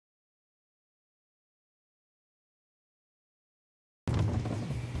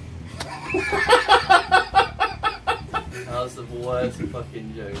That was the worst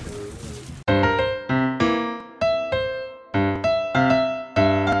fucking joke ever.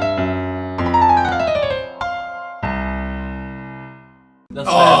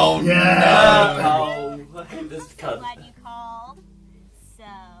 Oh yeah! no! Oh, I hate this cunt. Glad you called. So,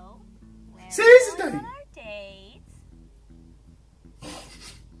 where Seriously? are we on our date?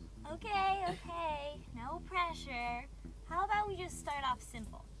 Okay, no pressure. How about we just start off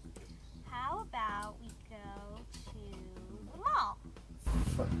simple? How about we go to the mall?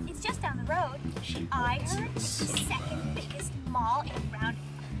 It's just down the road. I heard it's the second biggest mall in Roundabout.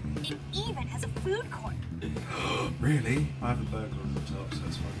 It even has a food court. Really? I have a burger on the top, so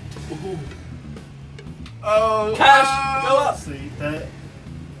that's fine. Ooh. Oh! Cash! Go up! See,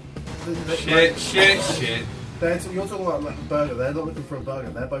 Shit. you're talking about like a burger. They're not looking for a burger.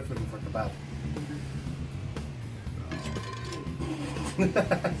 They're both looking for a kebab.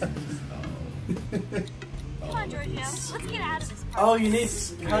 Come on, Georgio. Let's get out of this part. Oh, you need.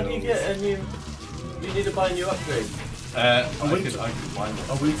 How do you get a new? You need to buy a new upgrade. I could find one.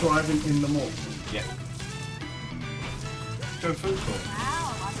 Are we driving in the mall? Yeah. Go food court.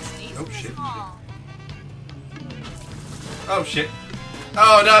 Wow, lots of space Oh, in this shit. mall. Oh shit.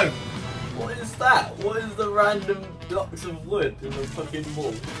 Oh no! What is that? What is the random blocks of wood in the fucking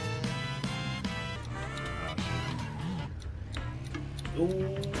wall? Oh,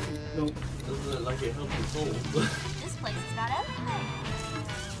 no. Doesn't look like it helps at all. This place has got everything.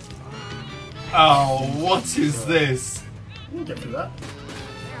 Oh, what is this? You can get through that.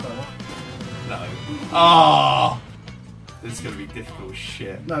 No. Ah! This is gonna be difficult as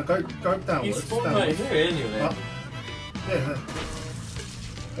shit. No, go You downwards. spawned downwards. right here anyway. Up. Yeah.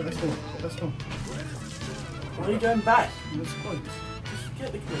 Get this one. Why are you going back? What's the point? Just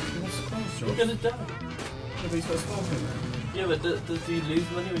get the coin. What's the point, You're George? gonna die. Yeah, but he's got a scarf in there. Yeah, but does he lose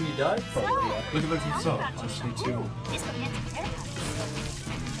money when you die? Probably, yeah. Look at the top. I just need two more. This one gets a haircut.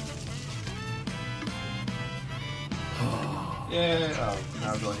 Yeah. Oh,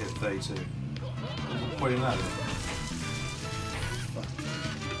 now do I hit 32? What in that?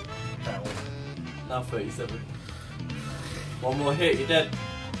 That one. Now 37. One more hit, you're dead.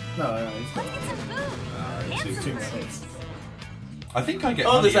 No, he's not. Let's get some food. Two more hits. I think I get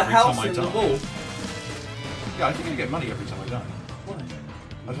Oh, money there's a every house time I in the die. wall. Yeah, I think I get money every time I die. Why?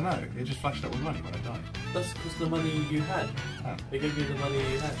 I don't know. It just flashed up with money when I died. That's because the money you had. Oh. They gave you the money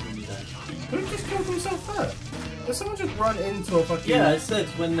you had when you died. Who just killed himself there? Did someone just run into a fucking... Yeah, I said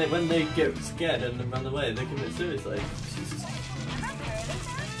when they get scared and run away, they commit suicide.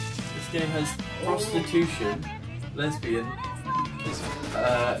 This game has prostitution, lesbian,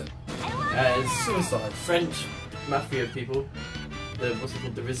 as Suicide. French mafia people, what's it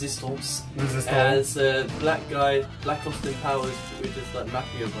called, the Resistance, Resistance. as black guy, Black Austin Powers, which is like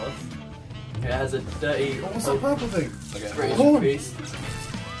mafia boss. It has a dirty What's that purple thing? Okay. British Horn. priest.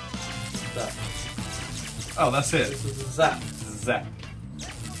 That. Oh, that's it. This is a zap. Zap.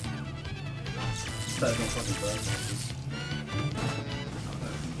 That's not fucking bird.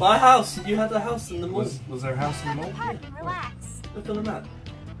 Buy a house! You had a house in the mall. Was there a house in the mall? Park and relax. Look on the map.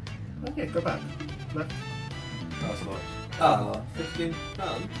 Okay, go back. Left. That's a lot. Ah, £15. Did you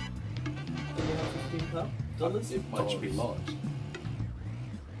have £15? Dollars? It might be large.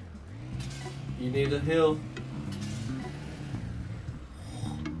 You need a hill.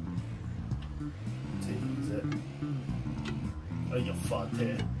 Tease it. Oh, you're fucked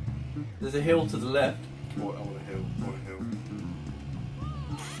here. There's a hill to the left. I want a hill.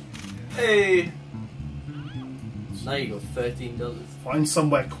 Hey! Now you got $13. Find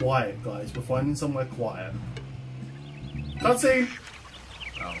somewhere quiet, guys. We're finding somewhere quiet. Cutscene!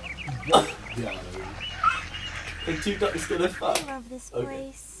 Oh. Yeah. The two ducks gonna fuck. I love this Okay.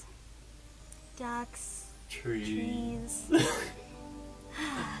 place. Ducks, Trees. trees.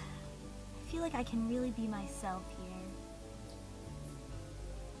 I feel like I can really be myself here.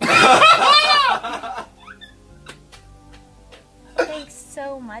 Thanks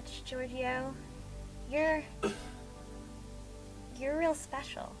so much, Georgio. You're real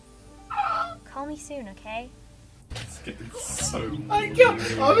special. Call me soon, okay? It's getting so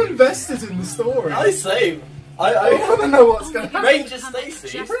I'm invested in the story. I same. I want to know what's going to happen. Ranger Stacy.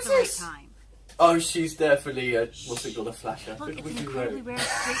 Just Who's the right this? time. Oh, she's definitely a, what's it called, a flasher. Look, it's Which an is incredibly right. rare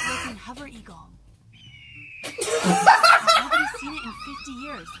straight-looking hover eagle. Nobody's seen it in 50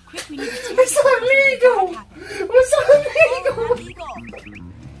 years. Quick, we need to take It's it before illegal! something bad happens. What's that Oh, illegal?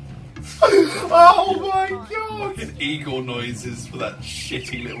 illegal. Oh my god! fucking eagle noises for that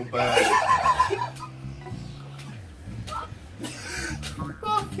shitty little bird.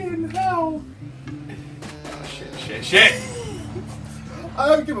 Fucking hell! Shit. I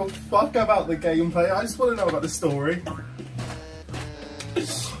don't give a fuck about the gameplay. I just want to know about the story.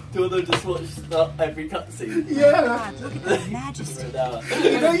 Do they just watch every cutscene? Yeah. God, look at the majesty.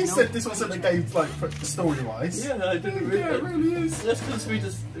 You know, you said this wasn't a game like story-wise. Yeah, I didn't really. Yeah, it really is. That's because we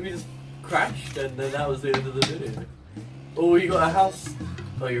just crashed and then that was the end of the video. Oh, you got a house.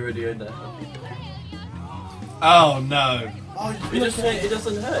 Oh, you're already in there. Oh no. Oh, It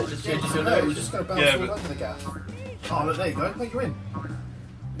doesn't hurt. It just changes your no, you're nose. just going to bounce all over the gaff. Oh, look, there you go. Look, you're in.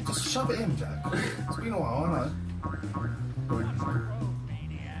 Just shove it in, Jack. It's been a while, I know.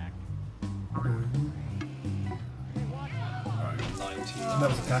 That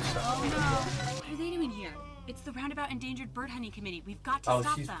was a cash shot. Oh no! What are they doing here? It's the Roundabout Endangered Bird Hunting Committee. We've got to Oh,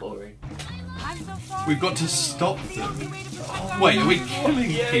 stop she's them. boring. I'm so sorry. We've got to stop The them. only way to protect our Wait, are we environment.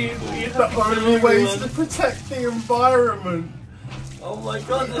 killing Yeah, people? The only way is to protect the environment. Oh my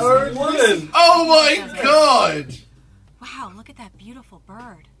god, this Oh, woman! Oh my god! Wow, look at that beautiful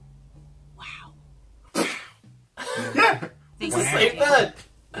bird. Wow. Yeah. Thanks, It's a safe bird!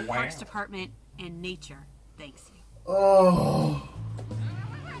 Parks Department and nature. Thanks you. Oh.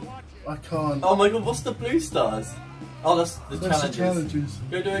 I can't. Oh my god, what's the blue stars? Oh, that's the That's the challenges. challenges.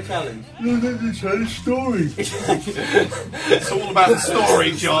 Go do a challenge. No, the challenge story. It's all about the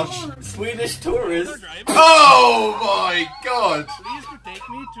story, Josh. Swedish tourist. Oh my god! Please to take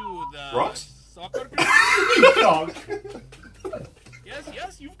me to the Ross? soccer ground. Dog.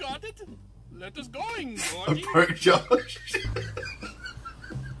 Yes, you've got it. Let us going, Georgie. Approach Josh.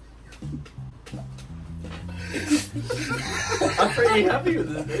 I'm pretty happy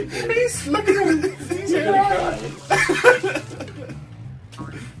with this video. He's looking at me. He's You're gonna cry.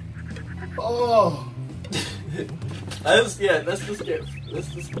 Oh. Let's just go over the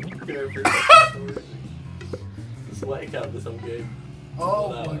story. Just wake up to some game. Oh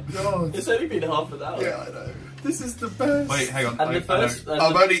my god. It's only been half an hour. Yeah, I know. This is the best. Wait, hang on. And the first- and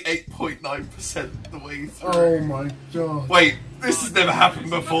I'm the- only 8.9% the way through. Oh my god. Wait, this has never happened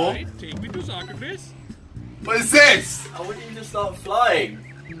before. Right, take me to soccer dress. What is this? I want you to start flying.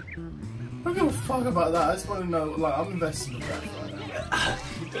 I don't give a fuck about that. I just want to know, like, I'm invested in that right now.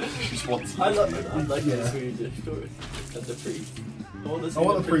 She just wants I like Yeah. the Swedish tourist and the priest. I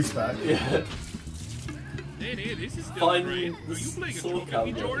want the priest back. Yeah. Hey, this is still Find great. the Are you playing a sword joke at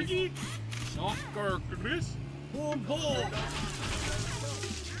me, cowboy. Georgie? Soccer dress. Boom, boom. Oh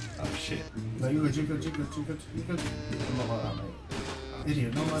shit. No, you're good, you're good, you're good, you're good, you're good. I'm not like that, mate.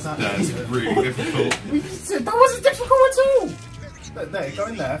 Idiot, not like that. That's Idiot. really difficult. That wasn't difficult at all! There, go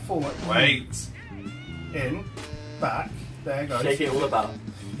in there, forward. Wait. In, back, there goes. Shake it all about.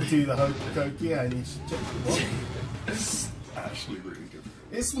 Do the hokey cokey, yeah, and you check what? It's actually really difficult.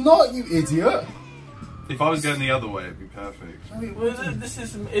 It's not, you idiot! If I was going the other way, it'd be perfect. No, it Well, wasn't.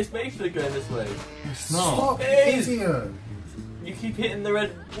 it's made for going this way. It's Stop, you It is. idiot! You keep hitting the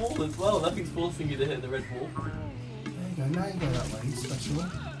red wall as well. Nothing's forcing you to hit the red wall. There you go, now you go that way, special.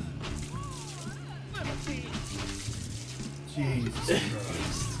 Jesus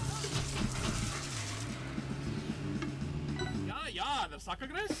Christ. Yeah, the soccer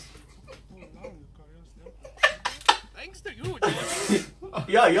dress. Thanks to you, Jeff.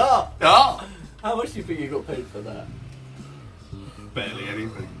 Yeah. Ah! How much do you think you got paid for that? Barely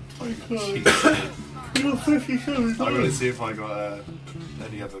anything. You're 57. I'm gonna see if I got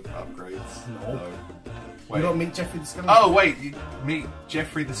any other upgrades. No. No. You Wait. got to meet Jeffrey the Skeleton. Oh wait, you meet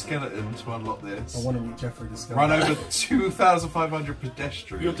Jeffrey the Skeleton to unlock this. I want to meet Jeffrey the Skeleton. Run over 2,500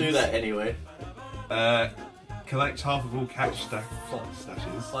 pedestrians. You'll do that anyway. Collect half of all catch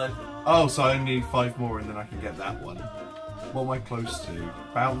stashes. Fine. Oh, so I only need 5 more and then I can get that one. What am I close to?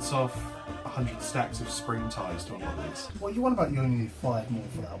 Bounce off 100 stacks of spring ties to unlock this. What you want about you only need 5 more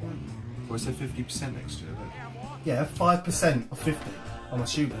for that one? Or is there 50% next to it? Yeah, 5% of 50, I'm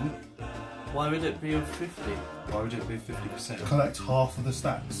assuming. Why would it be a 50? Why would it be 50%? Collect half of the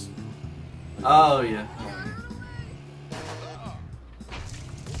stacks. Oh yeah.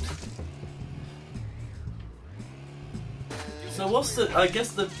 So what's the? I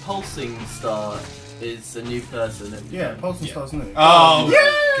guess the pulsing star is a new person. Yeah, Pulsing Star's new. Oh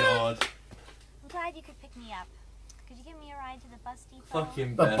Yeah! god. I'm glad you could pick me up. Could you give me a ride to the bus depot?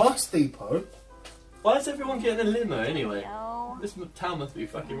 Fucking The Beth. bus depot? Why is everyone getting a limo anyway? No. This town must be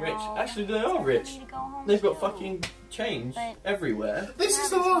fucking rich. No. Actually, they are I rich. need to go home They've got too. fucking change But- everywhere. This is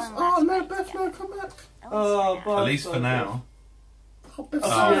the That was last. one Oh last no, night, Beth, so- no, come back. At least Oh, for bye. now. At least for now. Oh, Beth's Oh,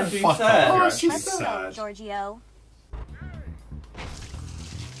 sorry. yeah, she's fuck sad. off. Oh, You're she's actually Let's go, sad. Georgio.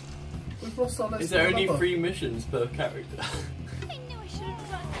 We've lost our Is there only lesbian lover. 3 missions per character? I knew I should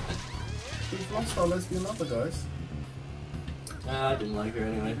have run. We've lost our lesbian lover, guys. I didn't like her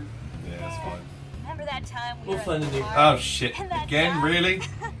anyway. Yeah, it's fine. Remember that time we We'll were find at a the new- park? Oh shit! And that Again? guy? Really?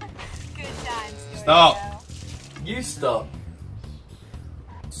 Good times. Stop. Georgio. You stop.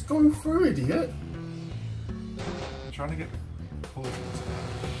 Just going through, idiot. I'm trying to get the cord into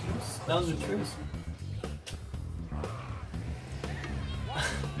that. That was the truth.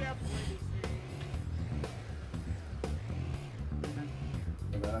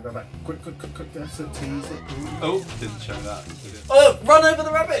 And then I go back. Quick, that's it, tease it. Oh, didn't show that, did it? Oh, run over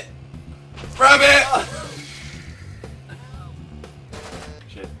the rabbit! Rabbit!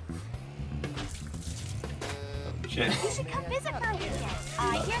 Shit. Oh, shit. You should come visit for a weekend.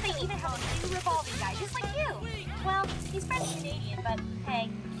 I hear they even have a new revolving guy, just like you. Well, he's French-Canadian, but hey,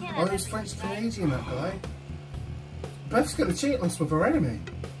 can't Oh, have he's everything, French-Canadian, that guy. Beth's got a cheat list with her enemy.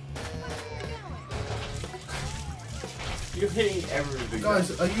 You're hitting everything.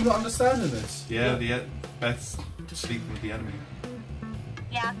 Guys, are you not understanding this? Yeah, Beth's sleeping with the enemy.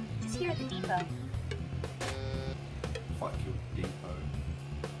 Yeah, just here at the depot. Fuck your depot.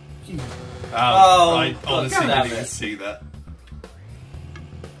 You, Oh, I God honestly damn didn't even it. see that.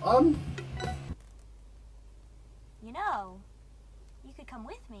 You know, you could come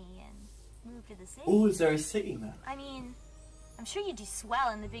with me and move to the city. Oh, is there a city map? I mean, I'm sure you'd do swell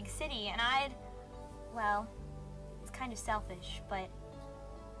in the big city, and well, it's kind of selfish, but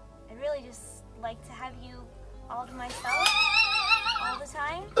I'd really just like to have you all to myself all the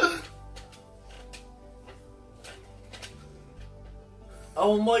time.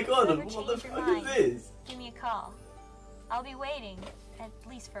 Oh my god, Never what the change your fuck mind. is this? Give me a call. I'll be waiting, at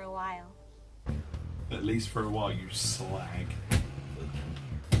least for a while. At least for a while, you slag.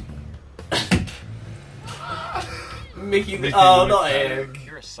 Mickey, Mickey oh, the not mechanic. him.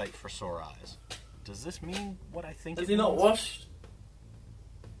 You're a sight for sore eyes. Does this mean what I think Has it he not means? washed?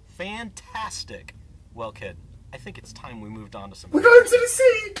 Fantastic. Well, kid, I think it's time we moved on to some. we're going to the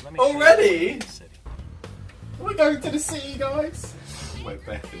city! Let me show you Already? around the city. We're going to the city, guys! Where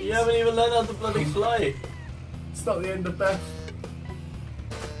Beth is. You haven't even learned how to bloody fly. It's not the end of Beth.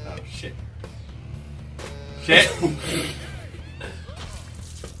 Oh shit. Shit!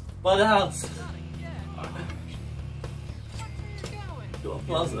 By the house. Oh, Got a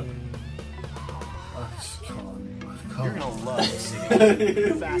plaza. I just can't. You're gonna love the city.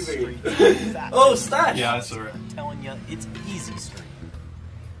 Fast streets, fat Oh, food. stash! yeah, I saw it. I'm telling you, it's easy street.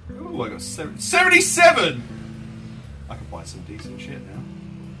 Oh, I got 77! I can buy some decent shit now.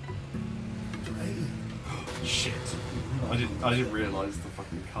 Shit. I didn't realise the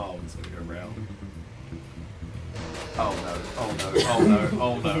fucking car was gonna go round. Oh no, oh no, oh no,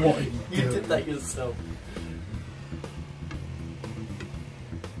 oh no. What are you You doing? did that yourself.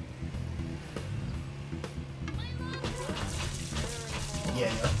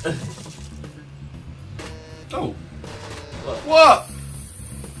 Yeah. Oh, What? what?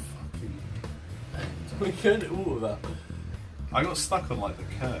 We couldn't all of that. I got stuck on like the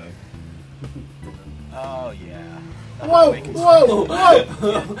curb. Oh yeah. Whoa! Whoa! Whoa!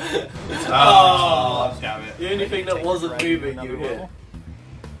 Oh, damn it. The only thing that Take wasn't a break, moving, another you hit. roll.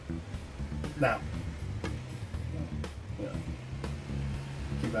 Now. Yeah.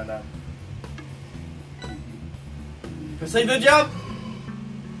 Keep that down. Say the jump!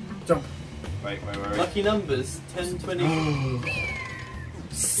 Jump. Wait. Lucky numbers, 10, 20.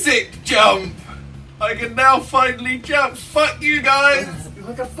 Sick jump! I can now finally jump! Fuck you guys! You're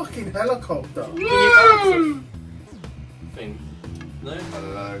like a fucking helicopter. Can you bounce a thing? No? I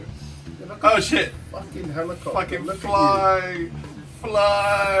don't know. You're like a Oh shit! fucking helicopter. Fucking Look at fly!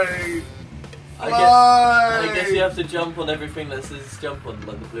 Fly! I guess you have to jump on everything that says jump on,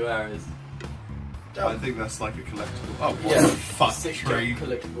 like the blue arrows. you. I think that's like a collectible. Oh, what Yeah. the fuck, 6 tree? jump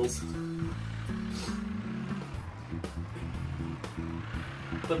collectibles.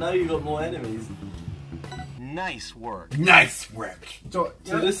 But now you've got more enemies. Nice work. Nice work! So,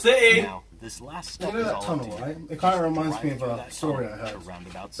 To the city! Now, this last you step know is that all tunnel, up to right? you. It kind of Just reminds me drive of through a that story I tunnel to heard.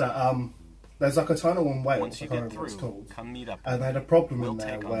 Roundabout That there's like a tunnel in Wales, Once I you can't get remember what it's through, called. come meet up. And they had a problem We'll in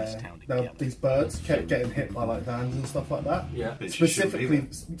there take on this where town there, together. these birds kept getting hit by like vans and stuff like that. Yeah. Bitch, you shouldn't be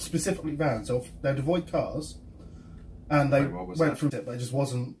Specifically vans. So they'd avoid cars, and they Wait, what was went that? through it, but it just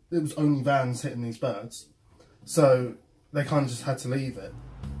wasn't. It was only vans hitting these birds, so they kind of just had to leave it.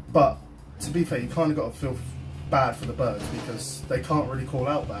 But to be fair, you kind of got to feel bad for the birds because they can't really call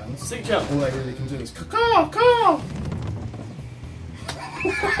out vans. Sick jump! All they really can do is car.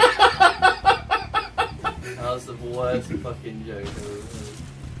 That was the worst fucking joke I've ever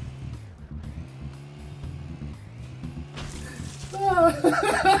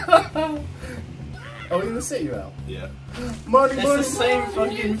heard. Are we in the city now? Yeah. Money, It's the same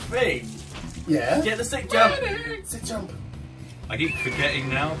fucking thing! Yeah. Get the sick jump! Sit jump. I keep forgetting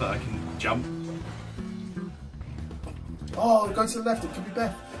now that I can jump. Oh, go to the left, it could be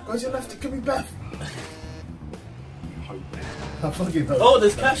Beth. Go to the left, it could be Beth. Hope. I fucking hope. Oh,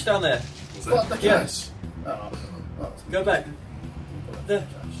 there's cash down there. Fuck the cash. Oh, Go back. There.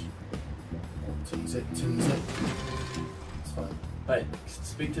 Cash. Tease it, tease it. It's fine. Right,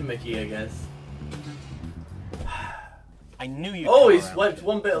 speak to Mickey, I guess. I knew you'd Oh, come he's around. wiped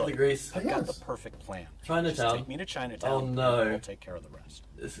one bit of the grease. I've got the perfect plan. Chinatown. Just take me to Chinatown. Oh, no. And I'll take care of the rest.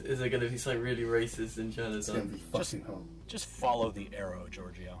 Is it going to be something really racist in It's gonna Chinatown? be fucking hot. Just follow the arrow,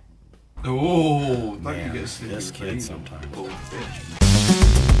 Giorgio. Oh, that Man, could get slippy this with kid me. sometimes. Oh, bitch.